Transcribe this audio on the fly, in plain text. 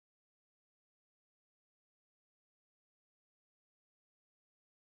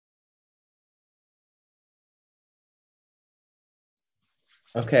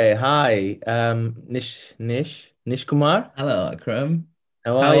Okay, hi. Nish Kumar. Hello, Akram.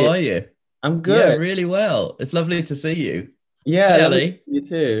 How are How you? are you? I'm Yeah, good. really well. It's lovely to see you. Yeah, Hey, lovely to see Ali. you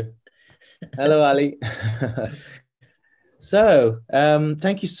too. Hello, Ali. So,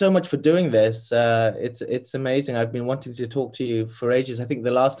 thank you so much for doing this. It's amazing. I've been wanting to talk to you for ages. I think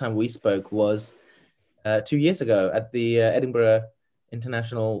the last time we spoke was 2 years ago at the Edinburgh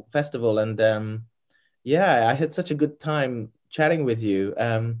International Festival, and yeah, I had such a good time chatting with you.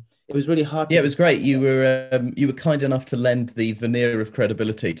 It was really hard to Yeah, it was discuss. great. You were kind enough to lend the veneer of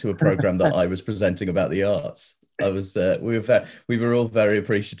credibility to a program that I was presenting about the arts. I was we were all very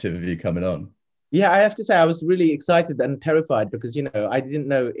appreciative of you coming on. Yeah, I have to say I was really excited and terrified because I didn't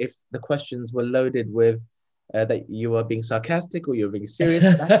know if the questions were loaded with that you were being sarcastic or you were being serious.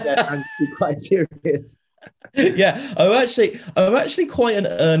 But actually, I found you to be quite serious. Yeah, I'm actually quite an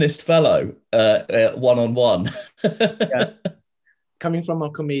earnest fellow, one on one. Yeah, coming from a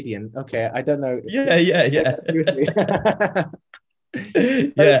comedian. Okay, I don't know if Yeah, yeah, take yeah. that seriously. So,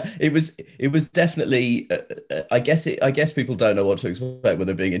 Yeah, it was definitely. I guess people don't know what to expect when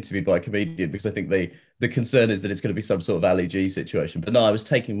they're being interviewed by a comedian because I think the concern is that it's going to be some sort of Ali G situation. But no, I was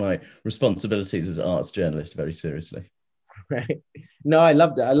taking my responsibilities as an arts journalist very seriously. right. No, I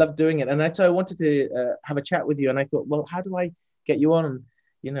loved it. I loved doing it, and so I wanted to have a chat with you. And I thought, well, how do I get you on?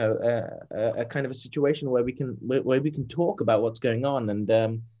 A kind of a situation where we can talk about what's going on.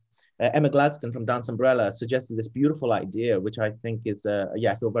 And Emma Gladstone from Dance Umbrella suggested this beautiful idea, which I think is,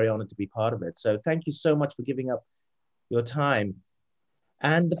 yeah, I feel very honored to be part of it. So thank you so much for giving up your time.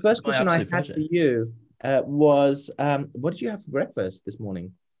 And the first My question I absolute had for pleasure. you was, what did you have for breakfast this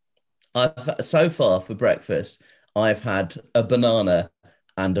morning? I've so far for breakfast, I've had a banana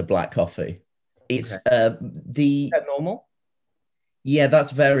and a black coffee. Okay. It's Is the that normal? Yeah,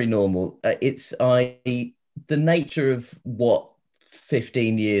 that's very normal. It's I The nature of what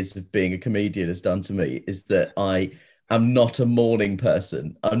 15 years of being a comedian has done to me is that I am not a morning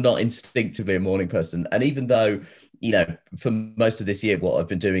person. I'm not instinctively a morning person. And even though, for most of this year, what I've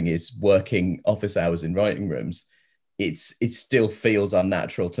been doing is working office hours in writing rooms, it still feels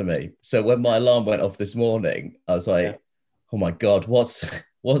unnatural to me. So when my alarm went off this morning, I was Yeah. like, oh my God,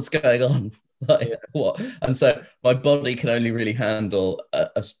 what's going on? Like Yeah. what? And so my body can only really handle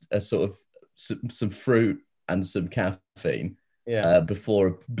a sort of some fruit and some caffeine Yeah.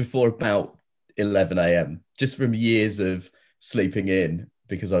 before about 11 a.m. just from years of sleeping in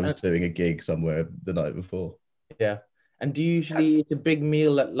because I was Uh, doing a gig somewhere the night before. yeah. And do you usually eat a big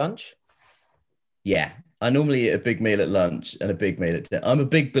meal at lunch? Yeah, I normally eat a big meal at lunch and a big meal at dinner. I'm a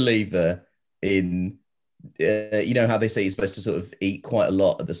big believer in you know how they say you're supposed to sort of eat quite a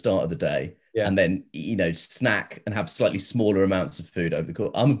lot at the start of the day Yeah. and then snack and have slightly smaller amounts of food over the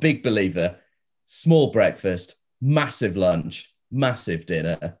course. I'm a big believer. Small breakfast, massive lunch, massive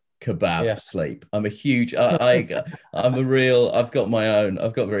dinner, Yeah. kebab, sleep. I'm a huge. I'm a real. I've got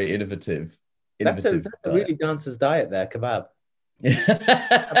very innovative That's a diet. really dancer's diet there, kebab.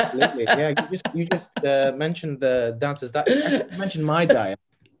 Absolutely. Yeah, you just mentioned the dancer's diet. Actually, you mentioned my diet.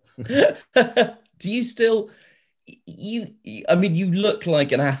 Do you still I mean, you look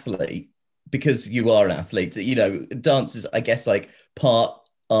like an athlete because you are an athlete. Dance is, I guess, like part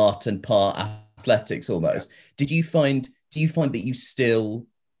art and part athletics Yeah. almost. Do you find that you still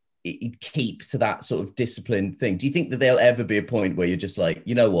keep to that sort of disciplined thing? Do you think that there'll ever be a point where you're just like,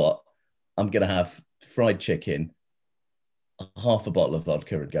 you know what, I'm gonna have fried chicken, half a bottle of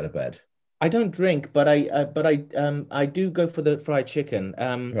vodka, and go to bed? I don't drink, but I do go for the fried chicken.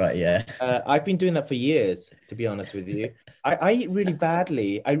 Right? Yeah. I've been doing that for years, to be honest with you. I eat really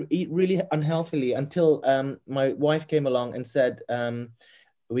badly. I eat really unhealthily until my wife came along and said,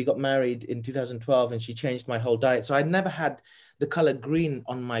 we got married in 2012 and she changed my whole diet. So I never had the color green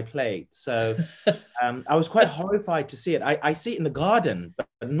on my plate. So I was quite horrified to see it. I see it in the garden, but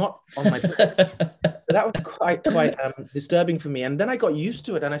not on my plate. So that was quite disturbing for me. And then I got used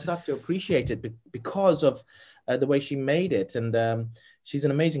to it and I started to appreciate it because of the way she made it. And she's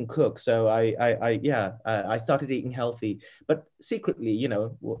an amazing cook. So yeah, I started eating healthy, but secretly,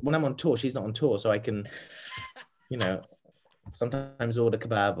 when I'm on tour, she's not on tour, so I can, you know, sometimes order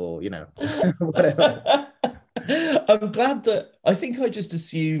kebab or whatever. I'm glad that I think I just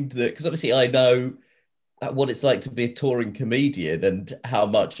assumed that because obviously I know what it's like to be a touring comedian and how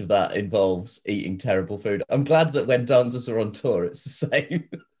much of that involves eating terrible food. I'm glad that when dancers are on tour, it's the same.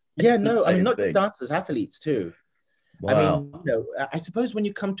 Yeah, It's the no, I mean same not just thing. dancers, athletes too. I Wow. mean, I suppose when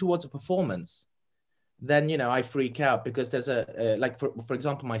you come towards a performance, then I freak out because there's like for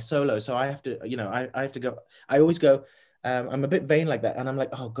example my solo, so I have to I have to go. I always go. I'm a bit vain like that, and I'm like,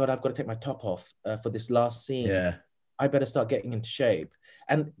 oh God, I've got to take my top off for this last scene. Yeah. I better start getting into shape.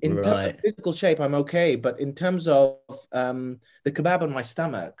 And in terms of Right. physical shape, I'm okay. But in terms of the kebab on my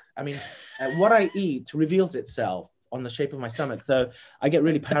stomach, I mean, what I eat reveals itself on the shape of my stomach. So I get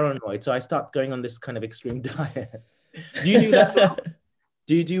really paranoid. So I start going on this kind of extreme diet. Do you do that as well?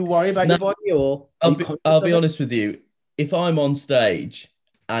 Do you worry about No, your body, or are you I'll conscious be of it? honest with you. If I'm on stage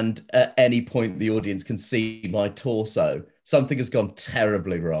and at any point the audience can see my torso, something has gone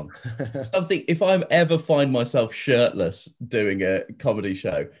terribly wrong. Something, if I ever find myself shirtless doing a comedy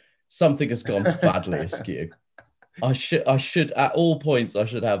show, something has gone badly askew. I should at all points I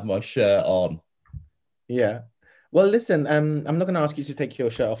should have my shirt on. Yeah. Well, listen, I'm not going to ask you to take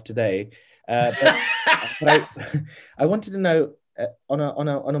your shirt off today, but I I wanted to know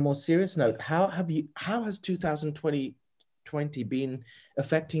on a more serious note, how has 2020 been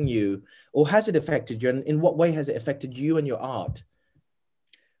affecting you, or has it affected you, and in what way has it affected you and your art?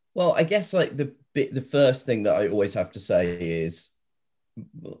 Well, I guess like the first thing that I always have to say is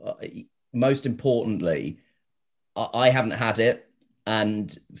most importantly, I haven't had it,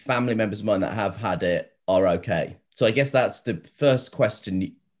 and family members of mine that have had it are okay. So I guess that's the first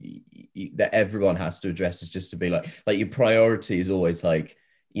question that everyone has to address, is just to be like your priority is always like,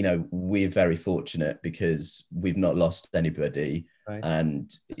 we're very fortunate because we've not lost anybody, Right.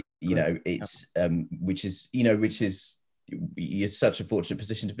 and Great. it's which is you're such a fortunate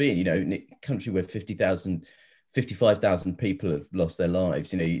position to be in a country where 55,000 people have lost their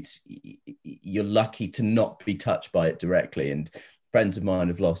lives. You're lucky to not be touched by it directly, and friends of mine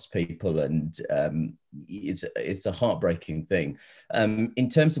have lost people, and it's a heartbreaking thing. In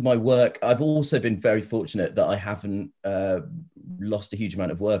terms of my work, I've also been very fortunate that I haven't lost a huge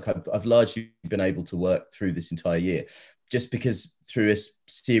amount of work. I've largely been able to work through this entire year, just because through a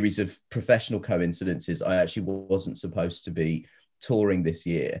series of professional coincidences, I actually wasn't supposed to be touring this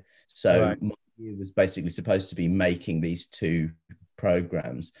year. So Right. my year was basically supposed to be making these two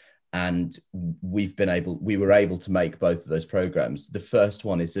programs. And we were able to make both of those programs. The first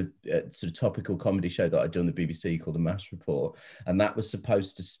one is a sort of topical comedy show that I do on the BBC called The Mash Report. And that was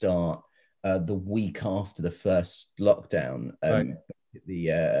supposed to start the week after the first lockdown, Right.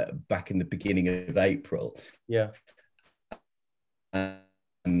 back in the beginning of April. Yeah.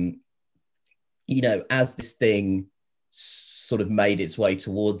 Um, as this thing sort of made its way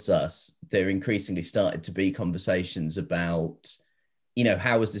towards us, there increasingly started to be conversations about,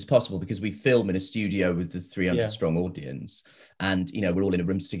 how is this possible? Because we film in a studio with the 300 Yeah. strong audience, and we're all in a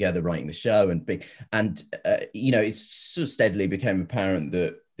rooms together writing the show, it sort of steadily became apparent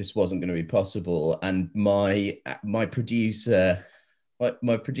that this wasn't going to be possible. And my producer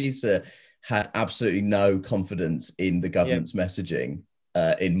had absolutely no confidence in the Yeah. government's messaging in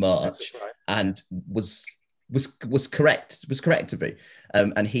That's March, right. Yeah. and was correct to be,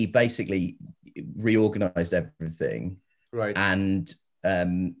 and he basically reorganized everything, Right. and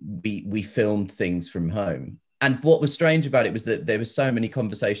we filmed things from home. And what was strange about it was that there were so many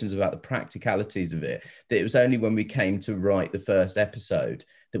conversations about the practicalities of it, that it was only when we came to write the first episode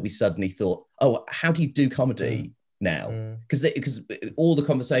that we suddenly thought, oh, how do you do comedy now? Mm. Because all the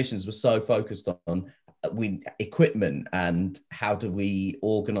conversations were so focused on equipment, and how do we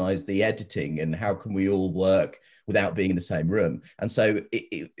organize the editing, and how can we all work without being in the same room. And so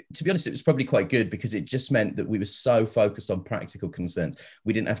to be honest, it was probably quite good, because it just meant that we were so focused on practical concerns,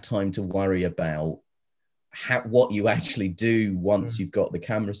 we didn't have time to worry about what you actually do once you've got the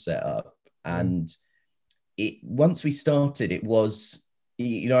camera set up. And once we started, it was,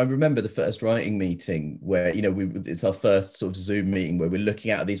 I remember the first writing meeting where, it's our first sort of Zoom meeting where we're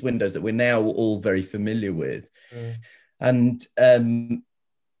looking out of these windows that we're now all very familiar with. And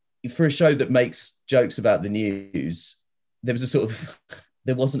for a show that makes jokes about the news, there was a sort of,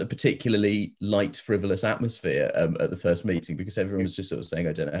 there wasn't a particularly light, frivolous atmosphere at the first meeting, because everyone was just sort of saying,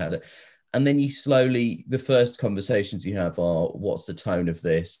 I don't know how to. And then the first conversations you have are, what's the tone of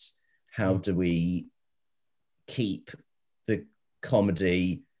this? How do we keep the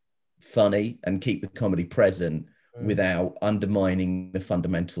comedy funny and keep the comedy present without undermining the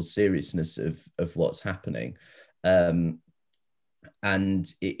fundamental seriousness of what's happening?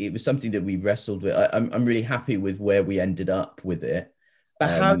 And it was something that we wrestled with. I'm really happy with where we ended up with it. But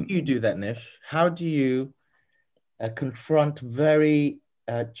how do you do that, Nish? How do you confront very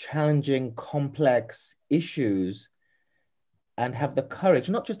challenging, complex issues and have the courage,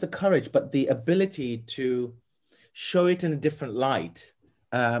 not just the courage, but the ability to show it in a different light?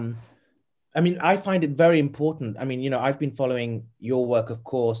 I mean, I find it very important. I mean, I've been following your work, of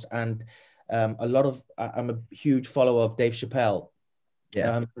course, and I'm a huge follower of Dave Chappelle,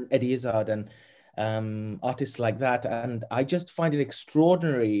 Eddie Izzard, and artists like that. And I just find it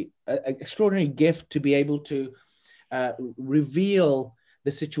extraordinary gift to be able to reveal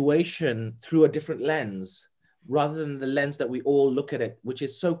the situation through a different lens, rather than the lens that we all look at it, which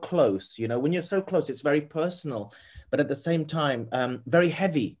is so close. You know, when you're so close, it's very personal, but at the same time, very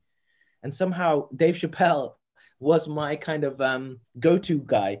heavy. And somehow Dave Chappelle was my kind of go-to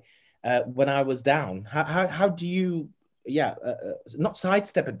guy when I was down. How do you, not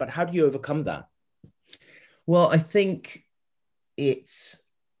sidestep it, but how do you overcome that? Well, I think you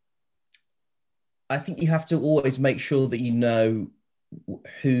have to always make sure that you know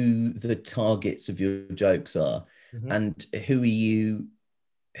who the targets of your jokes are, Mm-hmm. and who are you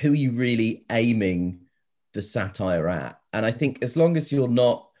really aiming the satire at. And I think as long as you're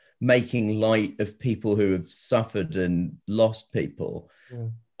not making light of people who have suffered and lost people,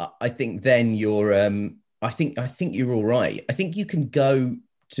 Mm. I think then you're I think you're all right. I think you can go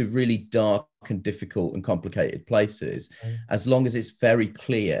to really dark and difficult and complicated places, Mm. as long as it's very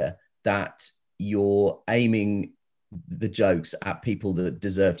clear that you're aiming the jokes at people that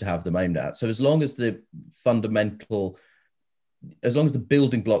deserve to have them aimed at. So as long as the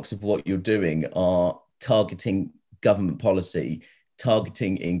building blocks of what you're doing are targeting government policy,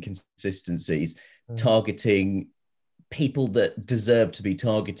 targeting inconsistencies, Mm. targeting people that deserve to be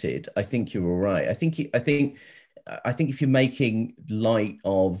targeted, I think you're all right. I think if you're making light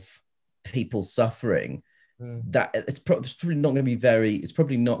of people suffering, Mm. that it's probably not going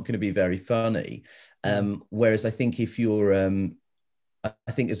to be very funny. Whereas I think if you're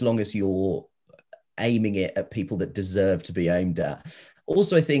I think as long as you're aiming it at people that deserve to be aimed at.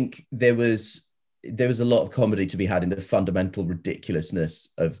 Also, I think there was a lot of comedy to be had in the fundamental ridiculousness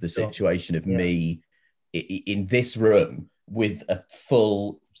of the Sure. situation of Yeah. me in this room with a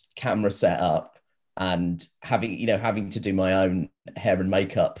full camera set up and having to do my own hair and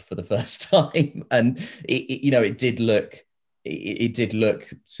makeup for the first time. And it did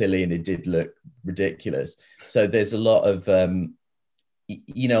look silly, and it did look ridiculous. So there's a lot of I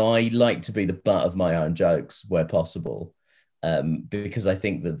like to be the butt of my own jokes where possible, because I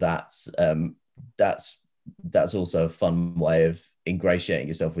think that's also a fun way of ingratiating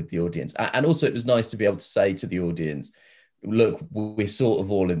yourself with the audience. And also, it was nice to be able to say to the audience, look, we're sort of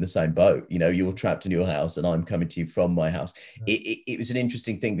all in the same boat. You're trapped in your house and I'm coming to you from my house. It was an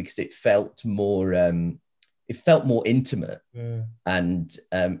interesting thing because it felt more intimate. And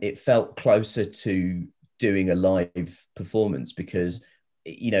it felt closer to doing a live performance, because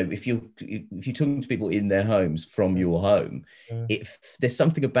if you're talking to people in their homes from your home, there's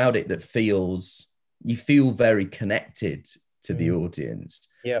something about it that you feel very connected to the audience.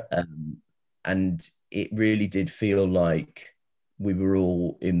 Yeah. And it really did feel like we were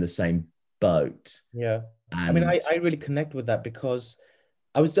all in the same boat. Yeah. And I mean, I really connect with that, because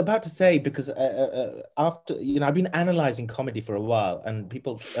I was about to say, because after, I've been analyzing comedy for a while, and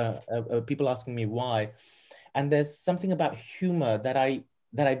people asking me why. And there's something about humor that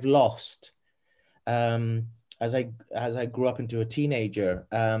I've lost as I grew up into a teenager.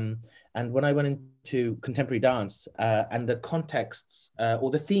 And when I went into contemporary dance, and the contexts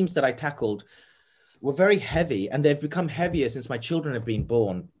or the themes that I tackled were very heavy, and they've become heavier since my children have been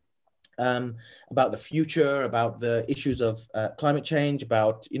born. About the future, about the issues of climate change,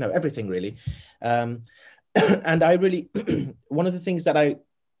 about everything really. And I really one of the things that I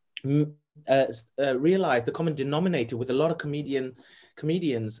realized, the common denominator with a lot of comedians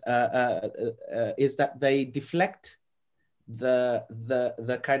is that they deflect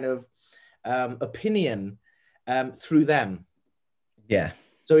the kind of opinion through them. Yeah.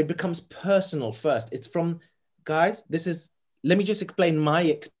 So it becomes personal first. It's from, guys, let me just explain my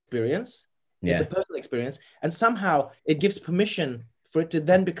experience. Yeah. It's a personal experience, and somehow it gives permission for it to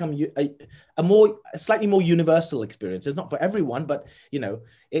then become a slightly more universal experience. It's not for everyone, but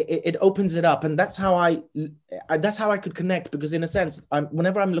it opens it up, and that's how I could connect. Because in a sense,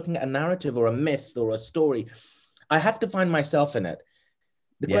 whenever I'm looking at a narrative or a myth or a story, I have to find myself in it.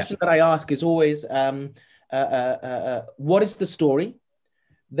 The question that I ask is always, what is the story?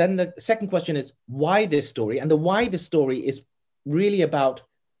 Then the second question is, why this story? And the why this story is really about,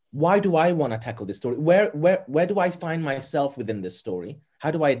 why do I want to tackle this story? Where do I find myself within this story? How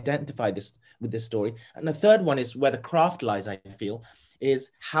do I identify this with this story? And the third one is where the craft lies, I feel,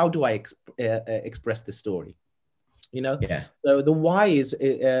 is how do I express this story? Yeah. So the why is,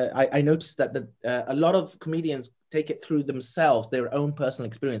 I noticed that a lot of comedians take it through themselves, their own personal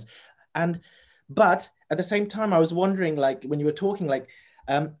experience. But at the same time, I was wondering, like, when you were talking, like,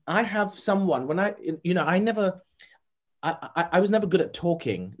 I have someone, when I was never good at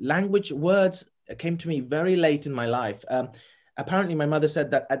talking. Language, words came to me very late in my life. Apparently, my mother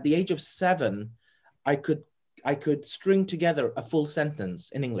said that at the age of 7, I could string together a full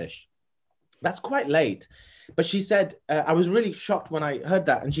sentence in English. That's quite late. But she said, I was really shocked when I heard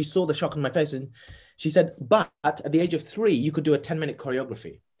that. And she saw the shock on my face. And she said, but at the age of 3, you could do a 10-minute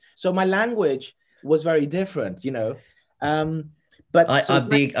choreography. So my language was very different, you know. I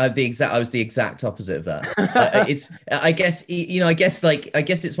was the exact opposite of that. I guess, I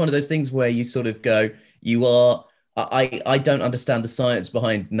guess it's one of those things where you sort of go, I don't understand the science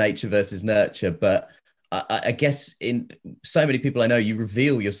behind nature versus nurture, but I guess in so many people I know, you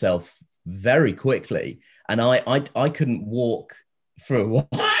reveal yourself very quickly. And I couldn't walk for a while.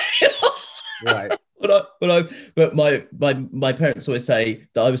 Right. But my parents always say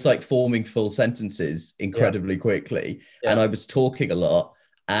that I was like forming full sentences incredibly quickly, and I was talking a lot.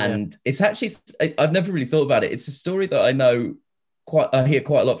 And it's actually, I've never really thought about it. It's a story that I hear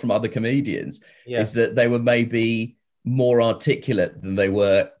quite a lot from other comedians, is that they were maybe more articulate than they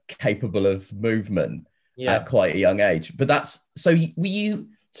were capable of movement at quite a young age. But that's, so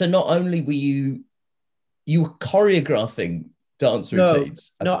not only were you were choreographing dance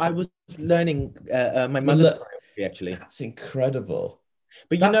routines. No, I was learning my mother's choreography, actually. That's incredible.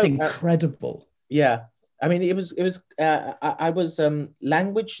 But that's incredible. Yeah. I mean, it was I was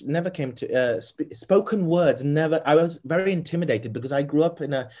language never came to spoken words never. I was very intimidated because I grew up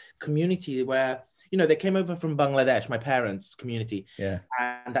in a community where, you know, they came over from Bangladesh, my parents' community,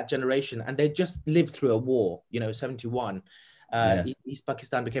 and that generation, and they just lived through a war, you know, 71. East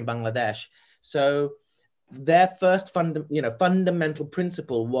Pakistan became Bangladesh. So their first fundamental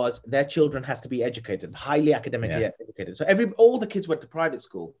principle was their children has to be educated, highly academically educated. So all the kids went to private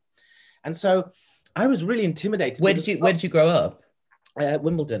school. And so I was really intimidated. Where did you grow up?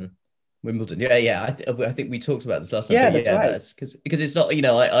 Wimbledon. Yeah. I think we talked about this last time. Yeah, that's right. Because it's not, you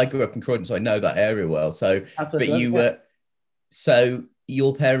know, I grew up in Croydon, so I know that area well. So, but you were, so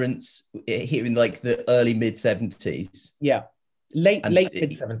your parents here in like the early mid 70s. Yeah. Late mid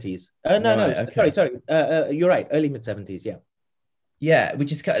 70s. Sorry. You're right. Early mid 70s. Yeah. Yeah,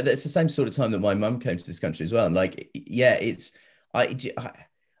 which is it's the same sort of time that my mum came to this country as well. And like, yeah, it's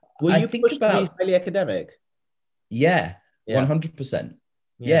Will you think about highly academic? Yeah, 100%.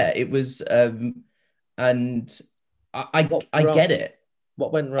 Yeah, it was, and I get it.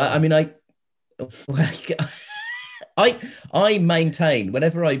 What went wrong? I mean, I maintain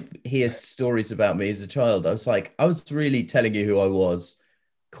whenever I hear stories about me as a child, I was like, I was really telling you who I was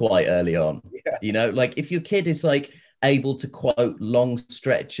quite early on. Yeah. You know, like if your kid is like able to quote long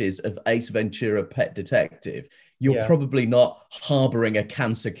stretches of Ace Ventura: Pet Detective, you're probably not harboring a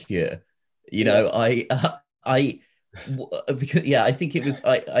cancer cure. You know, because I think it was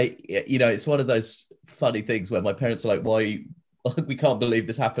you know, it's one of those funny things where my parents are like, why we can't believe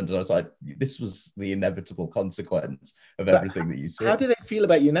this happened, and I was like, this was the inevitable consequence of everything that you saw. How do they feel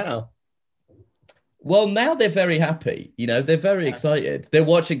about you now? Well, now they're very happy. You know, they're very excited. They're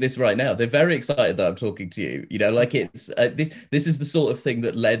watching this right now. They're very excited that I'm talking to you. You know, like it's this is the sort of thing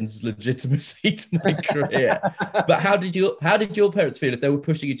that lends legitimacy to my career. But how did your parents feel if they were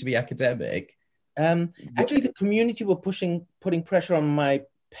pushing you to be academic? Actually, the community were putting pressure on my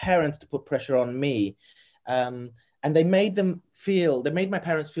parents to put pressure on me. And they made my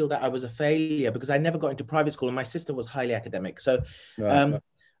parents feel that I was a failure because I never got into private school and my sister was highly academic. So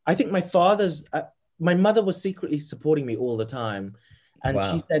I think my mother was secretly supporting me all the time. And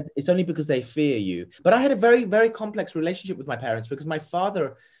she said, it's only because they fear you. But I had a very, very complex relationship with my parents because my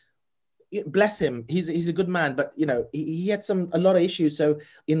father, bless him, he's a good man, but you know, he had a lot of issues. So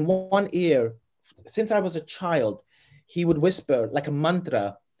in one ear, since I was a child, he would whisper like a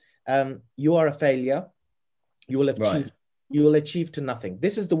mantra, you are a failure. You will achieve to nothing.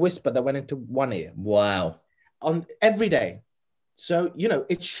 This is the whisper that went into one ear. Wow. On every day. So, you know,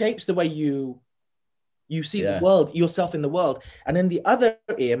 it shapes the way you see the world, yourself in the world. And in the other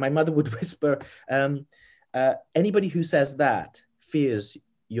ear, my mother would whisper, anybody who says that fears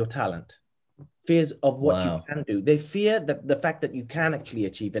your talent, fears of what you can do. They fear that the fact that you can actually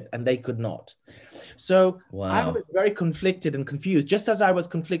achieve it and they could not. So I was very conflicted and confused, just as I was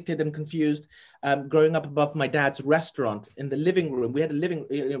conflicted and confused growing up above my dad's restaurant in the living room.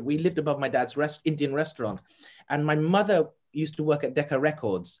 We lived above my dad's Indian restaurant. And my mother used to work at Decca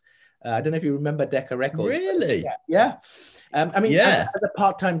Records. I don't know if you remember Decca Records. Really? Yeah. I mean, as a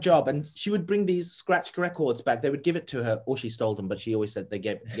part-time job, and she would bring these scratched records back. They would give it to her, or she stole them, but she always said they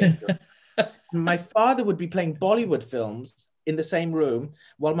gave it to her. My father would be playing Bollywood films in the same room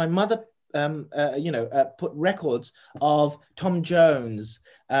while my mother, put records of Tom Jones,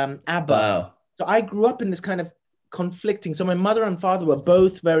 ABBA. Wow. So I grew up in this kind of conflicting. So my mother and father were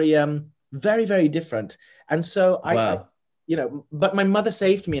both very, very, very different. And so but my mother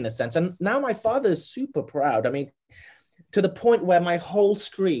saved me in a sense. And now my father is super proud. I mean, to the point where my whole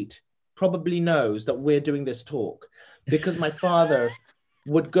street probably knows that we're doing this talk because my father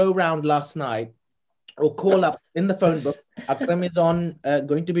would go round last night or call up in the phone book. Akram is on,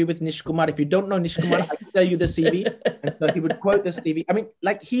 going to be with Nish Kumar. If you don't know Nish Kumar, I can tell you the CV. And so he would quote the CV. I mean,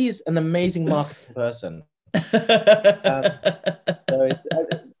 like, he's an amazing marketing person.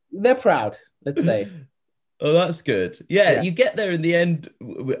 They're proud, let's say. Oh, that's good. Yeah, you get there in the end.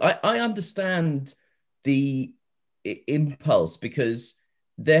 I understand the impulse because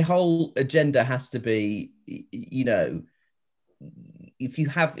their whole agenda has to be, you know, if you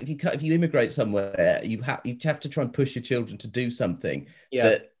immigrate somewhere, you have to try and push your children to do something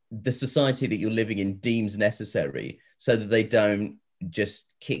that the society that you're living in deems necessary, so that they don't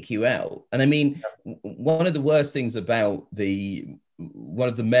just kick you out. And I mean, one of the worst things about one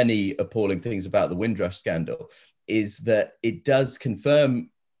of the many appalling things about the Windrush scandal is that it does confirm,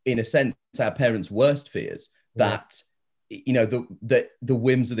 in a sense, our parents' worst fears, that you know, the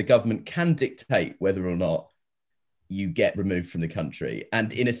whims of the government can dictate whether or not you get removed from the country.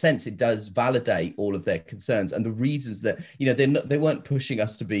 And in a sense, it does validate all of their concerns and the reasons that, you know, they weren't pushing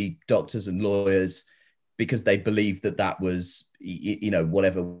us to be doctors and lawyers because they believed that was, you know,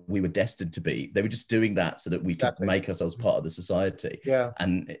 whatever we were destined to be. They were just doing that so that we could make ourselves part of the society. Yeah.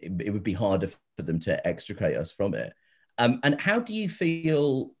 And it would be harder for them to extricate us from it. And how do you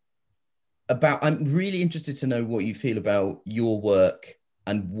feel about, I'm really interested to know what you feel about your work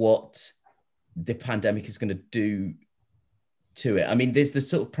and what the pandemic is going to do to it. I mean, there's the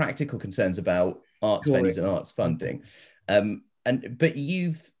sort of practical concerns about arts venues and arts funding. But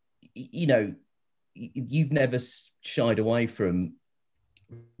you've never shied away from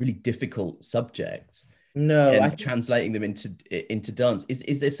really difficult subjects. No, and translating them into dance.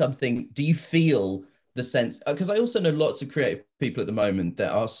 Is there something, do you feel the sense, because I also know lots of creative people at the moment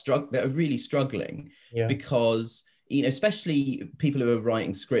that are really struggling because, you know, especially people who are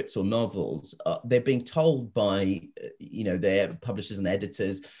writing scripts or novels, they're being told by, you know, their publishers and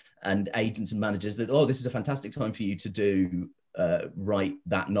editors and agents and managers that, oh, this is a fantastic time for you to write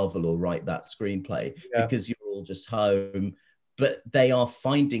that novel or write that screenplay because you're all just home. But they are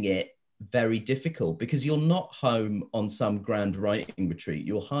finding it very difficult because you're not home on some grand writing retreat.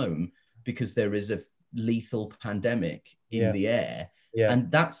 You're home because there is a lethal pandemic in the air. And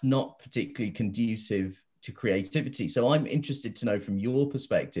that's not particularly conducive to creativity. So I'm interested to know from your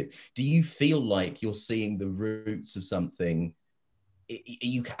perspective, do you feel like you're seeing the roots of something? Are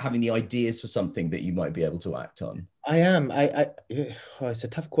you having the ideas for something that you might be able to act on? I am. It's a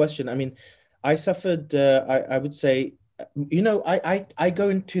tough question. I mean, I suffered, I would say, you know, I go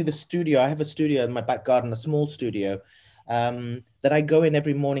into the studio. I have a studio in my back garden, a small studio, that I go in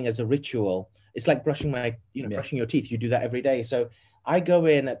every morning as a ritual. It's like brushing brushing your teeth. You do that every day. So I go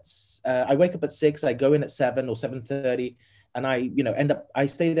in I wake up at 6, I go in at 7 or 7:30, and I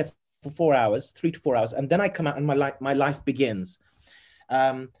stay there for 4 hours, 3 to 4 hours. And then I come out and my life begins.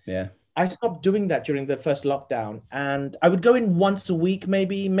 I stopped doing that during the first lockdown, and I would go in once a week,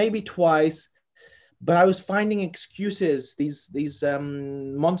 maybe twice, but I was finding excuses, these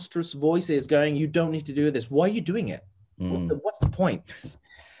monstrous voices going, you don't need to do this. Why are you doing it? What's the point?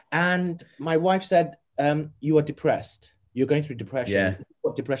 And my wife said, you are depressed. You're going through depression. This is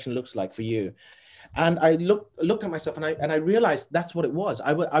what depression looks like for you. And I looked at myself and I realized that's what it was.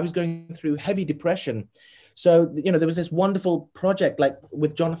 I was going through heavy depression. So, you know, there was this wonderful project like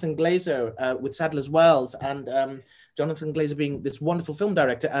with Jonathan Glazer, with Sadler's Wells, and Jonathan Glazer being this wonderful film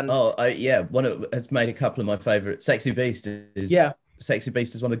director. And has made a couple of my favorite. Sexy Beast is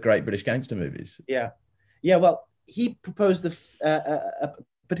one of the great British gangster movies. Well, he proposed a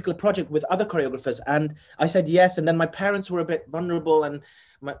particular project with other choreographers, and I said yes. And then my parents were a bit vulnerable, and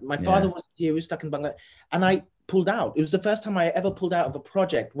my father was here, he was stuck in Bangladesh, and I pulled out. It was the first time I ever pulled out of a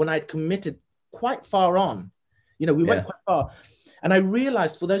project when I'd committed quite far on. You know, we went quite far, and I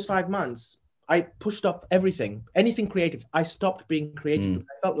realized for those 5 months I pushed off anything creative. I stopped being creative because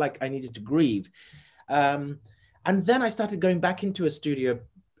I felt like I needed to grieve, and then I started going back into a studio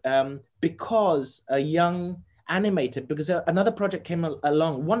because a young animated, because another project came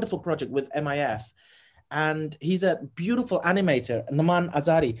along, wonderful project with MIF, and he's a beautiful animator, Naman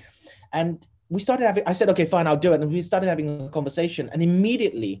Azari, and I said, okay, fine, I'll do it. And we started having a conversation, and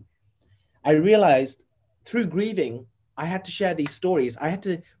immediately I realized through grieving, I had to share these stories. I had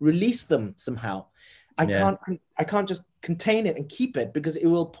to release them somehow. I can't just contain it and keep it because it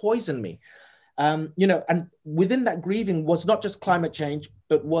will poison me. You know, and within that grieving was not just climate change,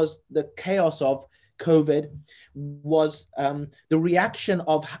 but was the chaos of COVID, was the reaction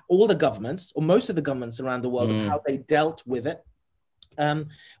of all the governments, or most of the governments around the world, of how they dealt with it,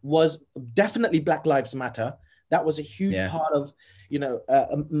 was definitely Black Lives Matter. That was a huge Yeah. part of,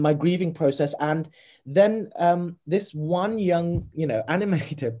 my grieving process. And then this one young,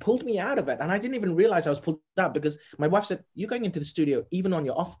 animator pulled me out of it. And I didn't even realize I was pulled out, because my wife said, you're going into the studio even on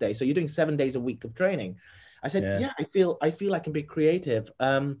your off day. So you're doing 7 days a week of training. I said, yeah, I feel I can be creative.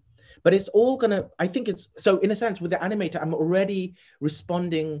 But it's all I think it's, so in a sense with the animator, I'm already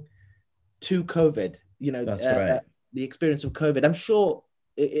responding to COVID, That's right. the experience of COVID. I'm sure,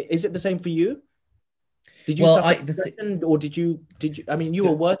 is it the same for you? Did you Well, suffer depression, or did you, I mean, you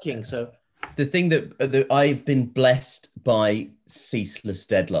were working, so. The thing that I've been blessed by ceaseless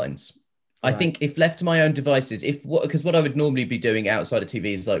deadlines. I think if left to my own devices, because what I would normally be doing outside of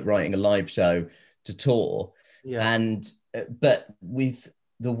TV is like writing a live show to tour. And, but with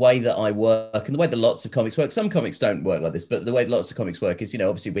the way that I work and the way that lots of comics work, some comics don't work like this, but the way lots of comics work is,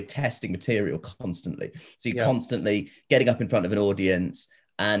 obviously we're testing material constantly. So you're constantly getting up in front of an audience,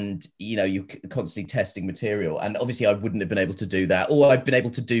 and you're constantly testing material. And obviously I wouldn't have been able to do that, or I've been able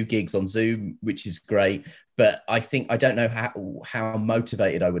to do gigs on Zoom, which is great, but I don't know how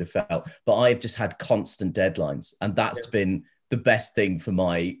motivated I would have felt. But I've just had constant deadlines, and that's been the best thing for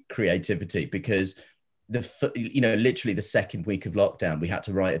my creativity, because literally the second week of lockdown, we had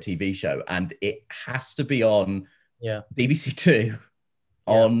to write a TV show, and it has to be on BBC Two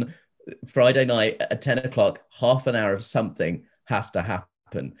on Friday night at 10 o'clock. Half an hour of something has to happen.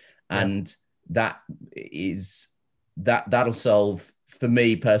 And that'll solve, for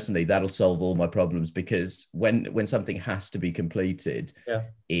me personally, that'll solve all my problems, because when something has to be completed,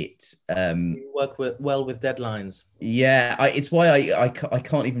 it you work well with deadlines. It's why I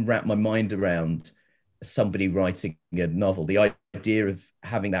can't even wrap my mind around somebody writing a novel. The idea of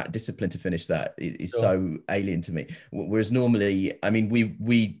having that discipline to finish that is so alien to me. Whereas normally, I mean,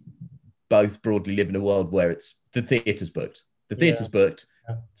 we both broadly live in a world where it's the theatre's booked.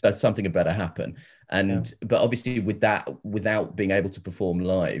 So something had better happen. But obviously with that, without being able to perform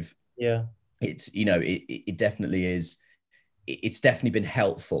live, it's it definitely is. It's definitely been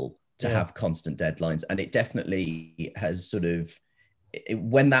helpful to have constant deadlines, and it definitely has sort of.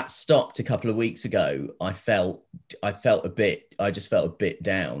 When that stopped a couple of weeks ago, I just felt a bit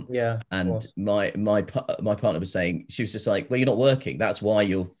down. And my partner was saying, she was just like, well, you're not working. That's why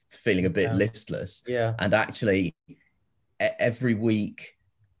you're feeling a bit listless. And actually every week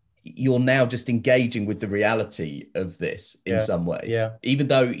you're now just engaging with the reality of this in some ways. Even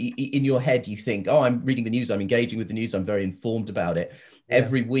though in your head you think, oh, I'm reading the news, I'm engaging with the news, I'm very informed about it.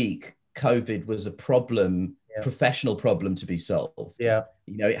 Every week, COVID was a problem, professional problem to be solved.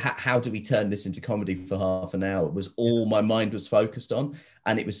 How do we turn this into comedy for half an hour was all my mind was focused on,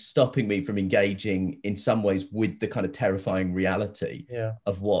 and it was stopping me from engaging in some ways with the kind of terrifying reality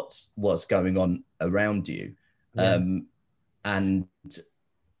of what's going on around you.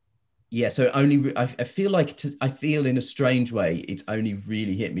 So I feel in a strange way it's only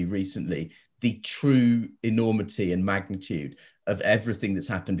really hit me recently, the true enormity and magnitude of everything that's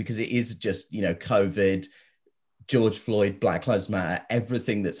happened, because it is just, COVID, George Floyd, Black Lives Matter,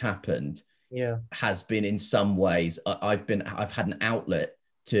 everything that's happened has been, in some ways, I've had an outlet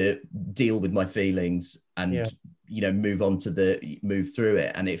to deal with my feelings and move through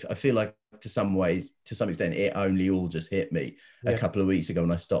it. And I feel like to some extent it only all just hit me a couple of weeks ago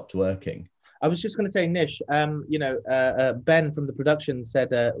when I stopped working. I was just going to say, Nish, Ben from the production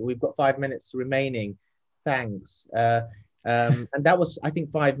said, we've got 5 minutes remaining. Thanks. And that was, I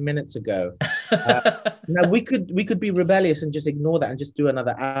think, 5 minutes ago. Now we could be rebellious and just ignore that and just do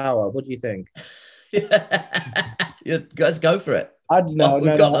another hour. What do you think? You guys go for it. I don't know.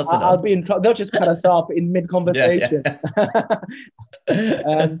 No. I'll be in trouble. They'll just cut us off in mid-conversation.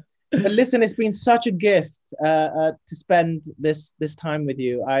 But listen, it's been such a gift to spend this time with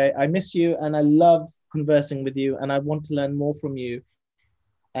you. I miss you, and I love conversing with you, and I want to learn more from you.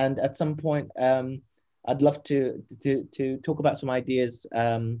 And at some point, I'd love to talk about some ideas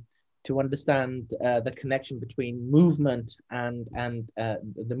to understand the connection between movement and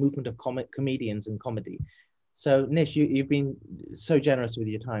the movement of comedians and comedy. So Nish, you've been so generous with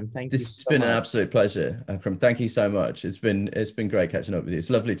your time. Thank you. This has been an absolute pleasure, Akram. Thank you so much. It's been great catching up with you. It's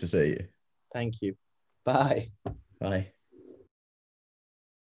lovely to see you. Thank you. Bye. Bye.